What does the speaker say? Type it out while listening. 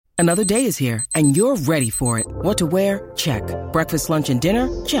Another day is here, and you're ready for it. What to wear? Check. Breakfast, lunch, and dinner?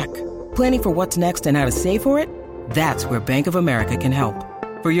 Check. Planning for what's next and how to save for it? That's where Bank of America can help.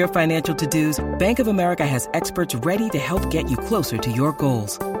 For your financial to-dos, Bank of America has experts ready to help get you closer to your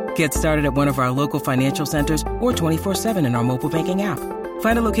goals. Get started at one of our local financial centers or 24/7 in our mobile banking app.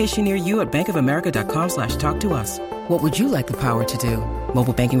 Find a location near you at bankofamerica.com/talktous. What would you like the power to do?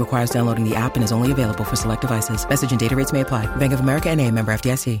 Mobile banking requires downloading the app and is only available for select devices. Message and data rates may apply. Bank of America N.A., member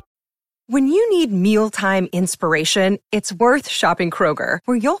FDIC. When you need mealtime inspiration, it's worth shopping Kroger,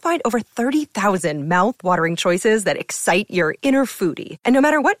 where you'll find over 30,000 mouth-watering choices that excite your inner foodie. And no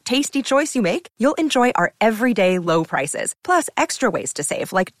matter what tasty choice you make, you'll enjoy our everyday low prices, plus extra ways to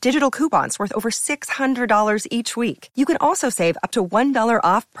save, like digital coupons worth over $600 each week. You can also save up to $1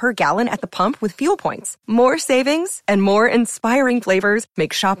 off per gallon at the pump with fuel points. More savings and more inspiring flavors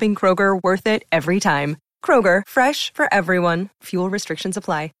make shopping Kroger worth it every time. Kroger, fresh for everyone. Fuel restrictions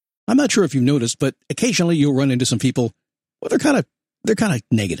apply. I'm not sure if you've noticed, but occasionally you'll run into some people, well, they're kind of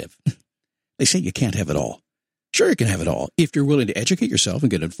negative. They say you can't have it all. Sure, you can have it all if you're willing to educate yourself and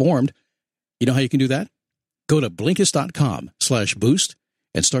get informed. You know how you can do that? Go to Blinkist.com/boost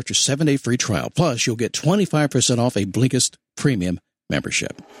and start your 7-day free trial. Plus, you'll get 25% off a Blinkist premium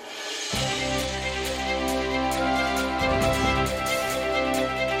membership.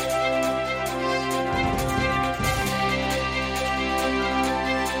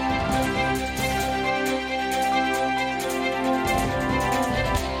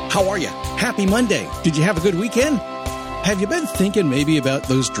 How are you? Happy Monday. Did you have a good weekend? Have you been thinking maybe about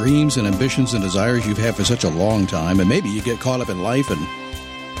those dreams and ambitions and desires you've had for such a long time, and maybe you get caught up in life and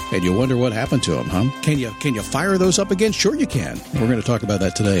you wonder what happened to them, huh? Can you fire those up again? Sure you can. We're going to talk about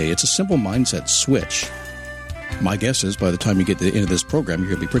that today. It's a simple mindset switch. My guess is by the time you get to the end of this program, you're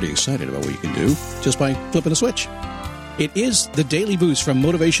going to be pretty excited about what you can do just by flipping a switch. It is the Daily Boost from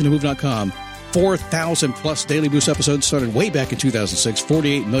MotivationToMove.com. 4,000 plus Daily Boost episodes started way back in 2006,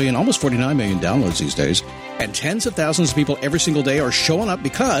 48 million, almost 49 million downloads these days. And tens of thousands of people every single day are showing up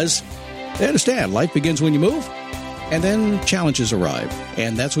because they understand life begins when you move and then challenges arrive.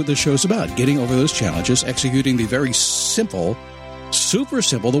 And that's what this show's about, getting over those challenges, executing the very simple, super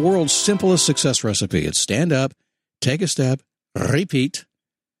simple, the world's simplest success recipe. It's stand up, take a step, repeat.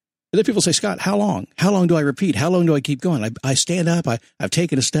 And then people say, Scott, how long? How long do I repeat? How long do I keep going? I stand up. I've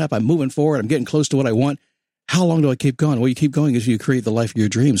taken a step. I'm moving forward. I'm getting close to what I want. How long do I keep going? Well, you keep going as you create the life of your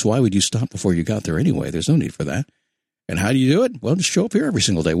dreams. Why would you stop before you got there anyway? There's no need for that. And how do you do it? Well, just show up here every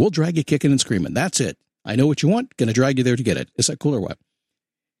single day. We'll drag you kicking and screaming. That's it. I know what you want. Going to drag you there to get it. Is that cool or what?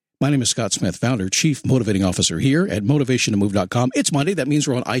 My name is Scott Smith, founder, chief motivating officer here at MotivationToMove.com. It's Monday. That means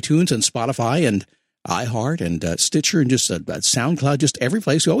we're on iTunes and Spotify and iHeart and Stitcher and just SoundCloud, just every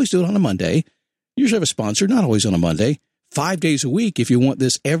place. We always do it on a Monday. Usually have a sponsor, not always on a Monday. 5 days a week. If you want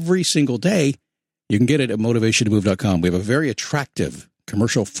this every single day, you can get it at MotivationToMove.com. We have a very attractive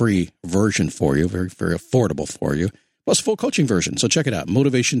commercial-free version for you, very, very affordable for you, plus a full coaching version. So check it out,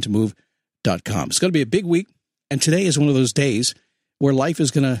 MotivationToMove.com. It's going to be a big week, and today is one of those days where life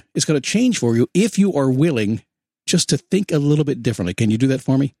is going to change for you if you are willing just to think a little bit differently. Can you do that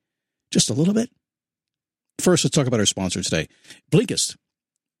for me? Just a little bit? First, let's talk about our sponsor today, Blinkist.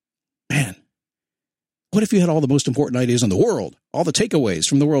 Man, what if you had all the most important ideas in the world, all the takeaways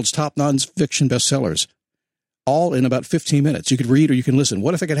from the world's top nonfiction bestsellers, all in about 15 minutes? You could read or you can listen.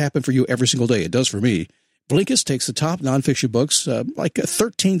 What if it could happen for you every single day? It does for me. Blinkist takes the top nonfiction books, like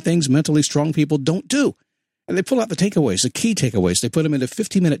 13 Things Mentally Strong People Don't Do, and they pull out the takeaways, the key takeaways. They put them into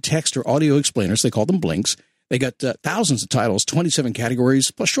 15-minute text or audio explainers. They call them blinks. They got thousands of titles, 27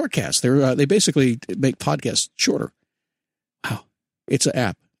 categories, plus shortcasts. They basically make podcasts shorter. Wow. It's an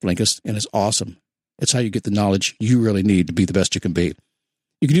app, Blinkist, and it's awesome. It's how you get the knowledge you really need to be the best you can be.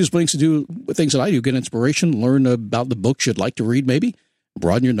 You can use Blinks to do things that I do, get inspiration, learn about the books you'd like to read maybe,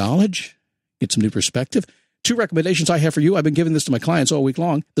 broaden your knowledge, get some new perspective. 2 recommendations I have for you. I've been giving this to my clients all week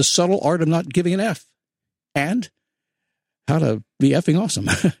long. The Subtle Art of Not Giving an F. And how to be effing awesome.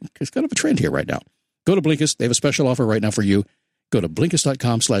 It's kind of a trend here right now. Go to Blinkist. They have a special offer right now for you. Go to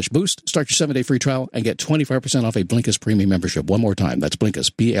Blinkist.com/boost, start your 7-day free trial, and get 25% off a Blinkist premium membership. One more time. That's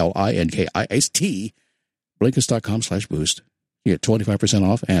Blinkist, Blinkist, Blinkist.com/boost. You get 25%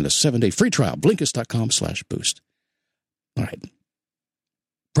 off and a 7-day free trial. Blinkist.com/boost. All right.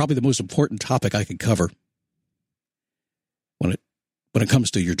 Probably the most important topic I could cover when it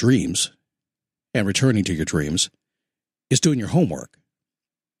comes to your dreams and returning to your dreams is doing your homework.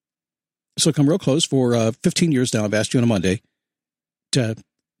 So come real close. For 15 years now, I've asked you on a Monday to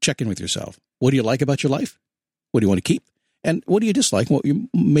check in with yourself. What do you like about your life? What do you want to keep? And what do you dislike? What you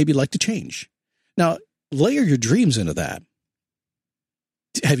maybe like to change? Now, layer your dreams into that.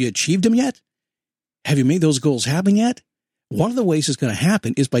 Have you achieved them yet? Have you made those goals happen yet? One of the ways it's going to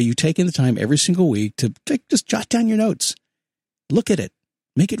happen is by you taking the time every single week to just jot down your notes. Look at it.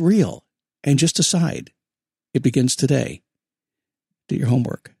 Make it real. And just decide. It begins today. Do your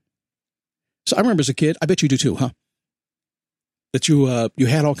homework. So I remember as a kid, I bet you do too, huh? That you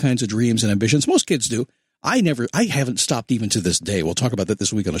had all kinds of dreams and ambitions. Most kids do. I haven't stopped even to this day. We'll talk about that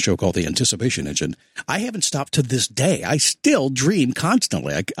this week on a show called The Anticipation Engine. I haven't stopped to this day. I still dream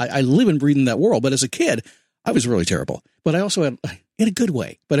constantly. I live and breathe in that world. But as a kid, I was really terrible. But I also had, in a good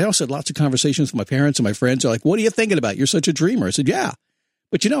way, but I also had lots of conversations with my parents and my friends. They're like, what are you thinking about? You're such a dreamer. I said, yeah.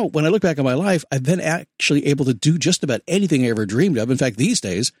 But when I look back on my life, I've been actually able to do just about anything I ever dreamed of. In fact, these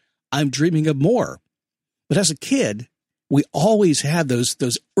days, I'm dreaming of more. But as a kid, we always had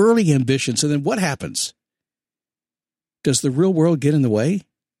those early ambitions. And then what happens? Does the real world get in the way?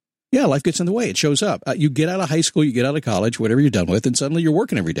 Yeah, life gets in the way. It shows up. You get out of high school, you get out of college, whatever you're done with, and suddenly you're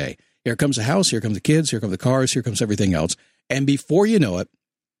working every day. Here comes the house, here comes the kids, here come the cars, here comes everything else. And before you know it,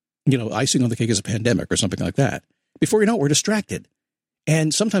 icing on the cake is a pandemic or something like that. Before you know it, we're distracted.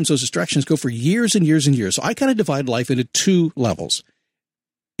 And sometimes those distractions go for years and years and years. So I kind of divide life into two levels.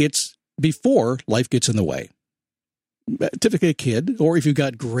 It's before life gets in the way. Typically a kid, or if you've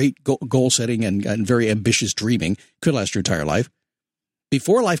got great goal setting and very ambitious dreaming, could last your entire life.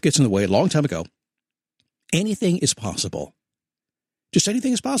 Before life gets in the way, a long time ago, anything is possible. Just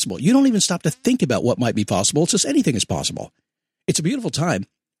anything is possible. You don't even stop to think about what might be possible. It's just anything is possible. It's a beautiful time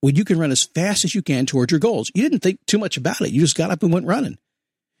when you can run as fast as you can towards your goals. You didn't think too much about it. You just got up and went running.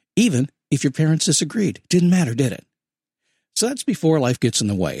 Even if your parents disagreed. Didn't matter, did it? So that's before life gets in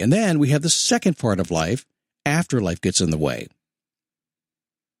the way. And then we have the second part of life, after life gets in the way.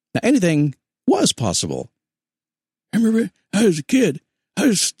 Now, anything was possible. I remember I was a kid. I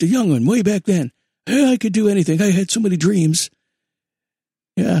was the young one way back then. I could do anything. I had so many dreams.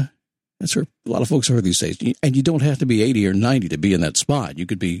 Yeah, that's where a lot of folks are these days. And you don't have to be 80 or 90 to be in that spot. You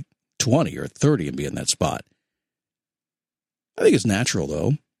could be 20 or 30 and be in that spot. I think it's natural,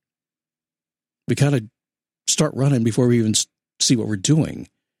 though. We kind of start running before we even see what we're doing.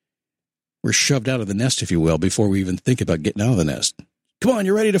 We're shoved out of the nest, if you will, before we even think about getting out of the nest. Come on,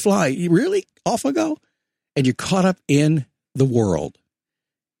 you're ready to fly. You really? Off I go? And you're caught up in the world,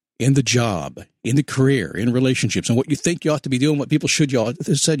 in the job, in the career, in relationships, and what you think you ought to be doing, what people said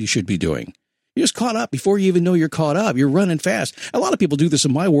you should be doing. You're just caught up before you even know you're caught up. You're running fast. A lot of people do this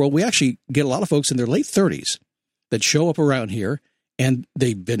in my world. We actually get a lot of folks in their late 30s that show up around here, and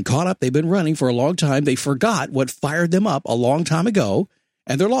they've been caught up. They've been running for a long time. They forgot what fired them up a long time ago,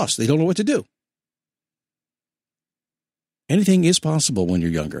 and they're lost. They don't know what to do. Anything is possible when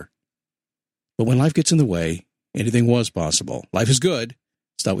you're younger. But when life gets in the way, anything was possible. Life is good.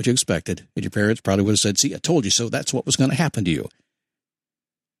 It's not what you expected. And your parents probably would have said, see, I told you so. That's what was going to happen to you.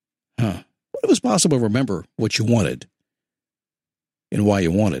 What if it was possible to remember what you wanted and why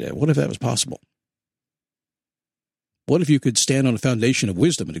you wanted it? What if that was possible? What if you could stand on a foundation of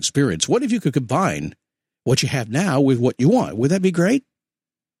wisdom and experience? What if you could combine what you have now with what you want? Would that be great?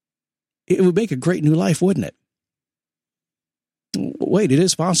 It would make a great new life, wouldn't it? Wait, it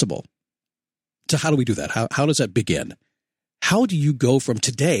is possible. So how do we do that? How does that begin? How do you go from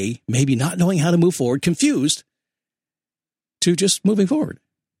today, maybe not knowing how to move forward, confused, to just moving forward?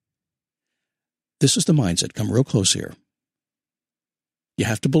 This is the mindset. Come real close here. You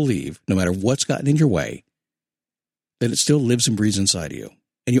have to believe, no matter what's gotten in your way, that it still lives and breathes inside of you.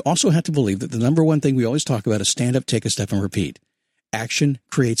 And you also have to believe that the number one thing we always talk about is stand up, take a step, and repeat. Action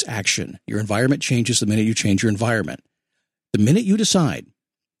creates action. Your environment changes the minute you change your environment. The minute you decide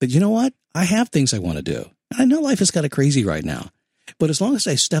that, you know what, I have things I want to do. I know life is kind of crazy right now, but as long as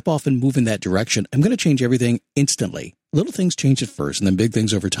I step off and move in that direction, I'm going to change everything instantly. Little things change at first and then big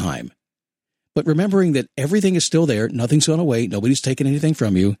things over time. But remembering that everything is still there, nothing's gone away, nobody's taken anything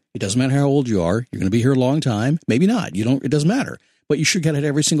from you. It doesn't matter how old you are. You're going to be here a long time. Maybe not. It doesn't matter. But you should get it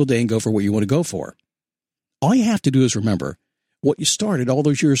every single day and go for what you want to go for. All you have to do is remember what you started all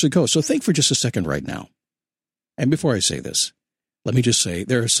those years ago. So think for just a second right now. And before I say this, let me just say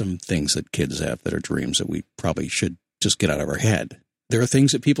there are some things that kids have that are dreams that we probably should just get out of our head. There are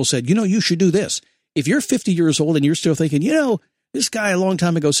things that people said, you should do this. If you're 50 years old and you're still thinking, this guy a long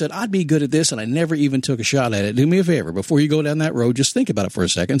time ago said, I'd be good at this, and I never even took a shot at it. Do me a favor. Before you go down that road, just think about it for a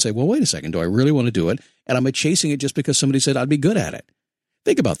second and say, well, wait a second. Do I really want to do it? And am I chasing it just because somebody said I'd be good at it?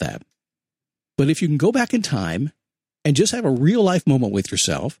 Think about that. But if you can go back in time and just have a real life moment with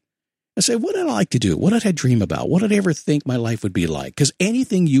yourself and say, what did I like to do? What did I dream about? What did I ever think my life would be like? Because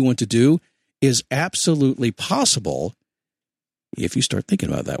anything you want to do is absolutely possible if you start thinking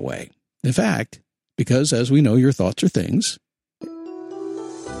about it that way. In fact, because as we know, your thoughts are things.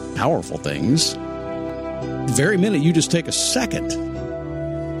 powerful things. The very minute you just take a second,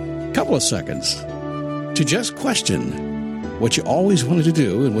 couple of seconds, to just question what you always wanted to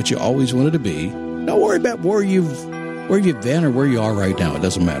do and what you always wanted to be. Don't worry about where you've been or where you are right now. It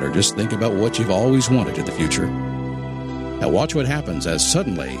doesn't matter. Just think about what you've always wanted in the future. Now watch what happens as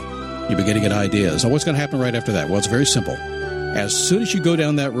suddenly you begin to get ideas. Now what's going to happen right after that? Well, it's very simple. As soon as you go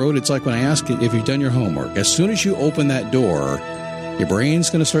down that road, it's like when I ask you if you've done your homework. As soon as you open that door, your brain's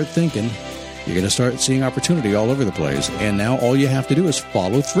going to start thinking. You're going to start seeing opportunity all over the place. And now all you have to do is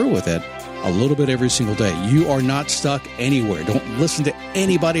follow through with it a little bit every single day. You are not stuck anywhere. Don't listen to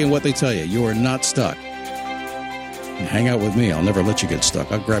anybody and what they tell you. You are not stuck. And hang out with me. I'll never let you get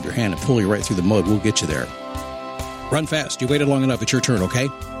stuck. I'll grab your hand and pull you right through the mud. We'll get you there. Run fast. You waited long enough. It's your turn, okay?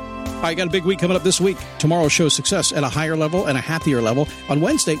 All right, got a big week coming up this week. Tomorrow shows success at a higher level and a happier level. On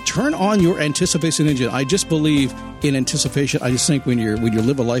Wednesday, turn on your anticipation engine. I just believe in anticipation. I just think when you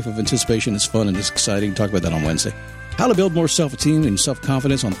live a life of anticipation, it's fun and it's exciting. Talk about that on Wednesday. How to build more self-esteem and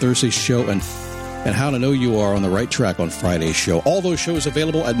self-confidence on Thursday's show, and how to know you are on the right track on Friday's show. All those shows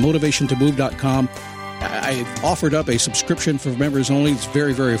available at motivationtomove.com. I offered up a subscription for members only. It's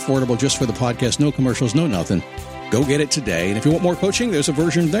very, very affordable just for the podcast. No commercials, no nothing. Go get it today. And if you want more coaching, there's a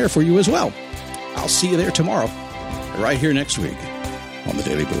version there for you as well. I'll see you there tomorrow, right here next week on the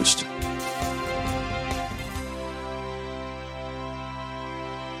Daily Boost.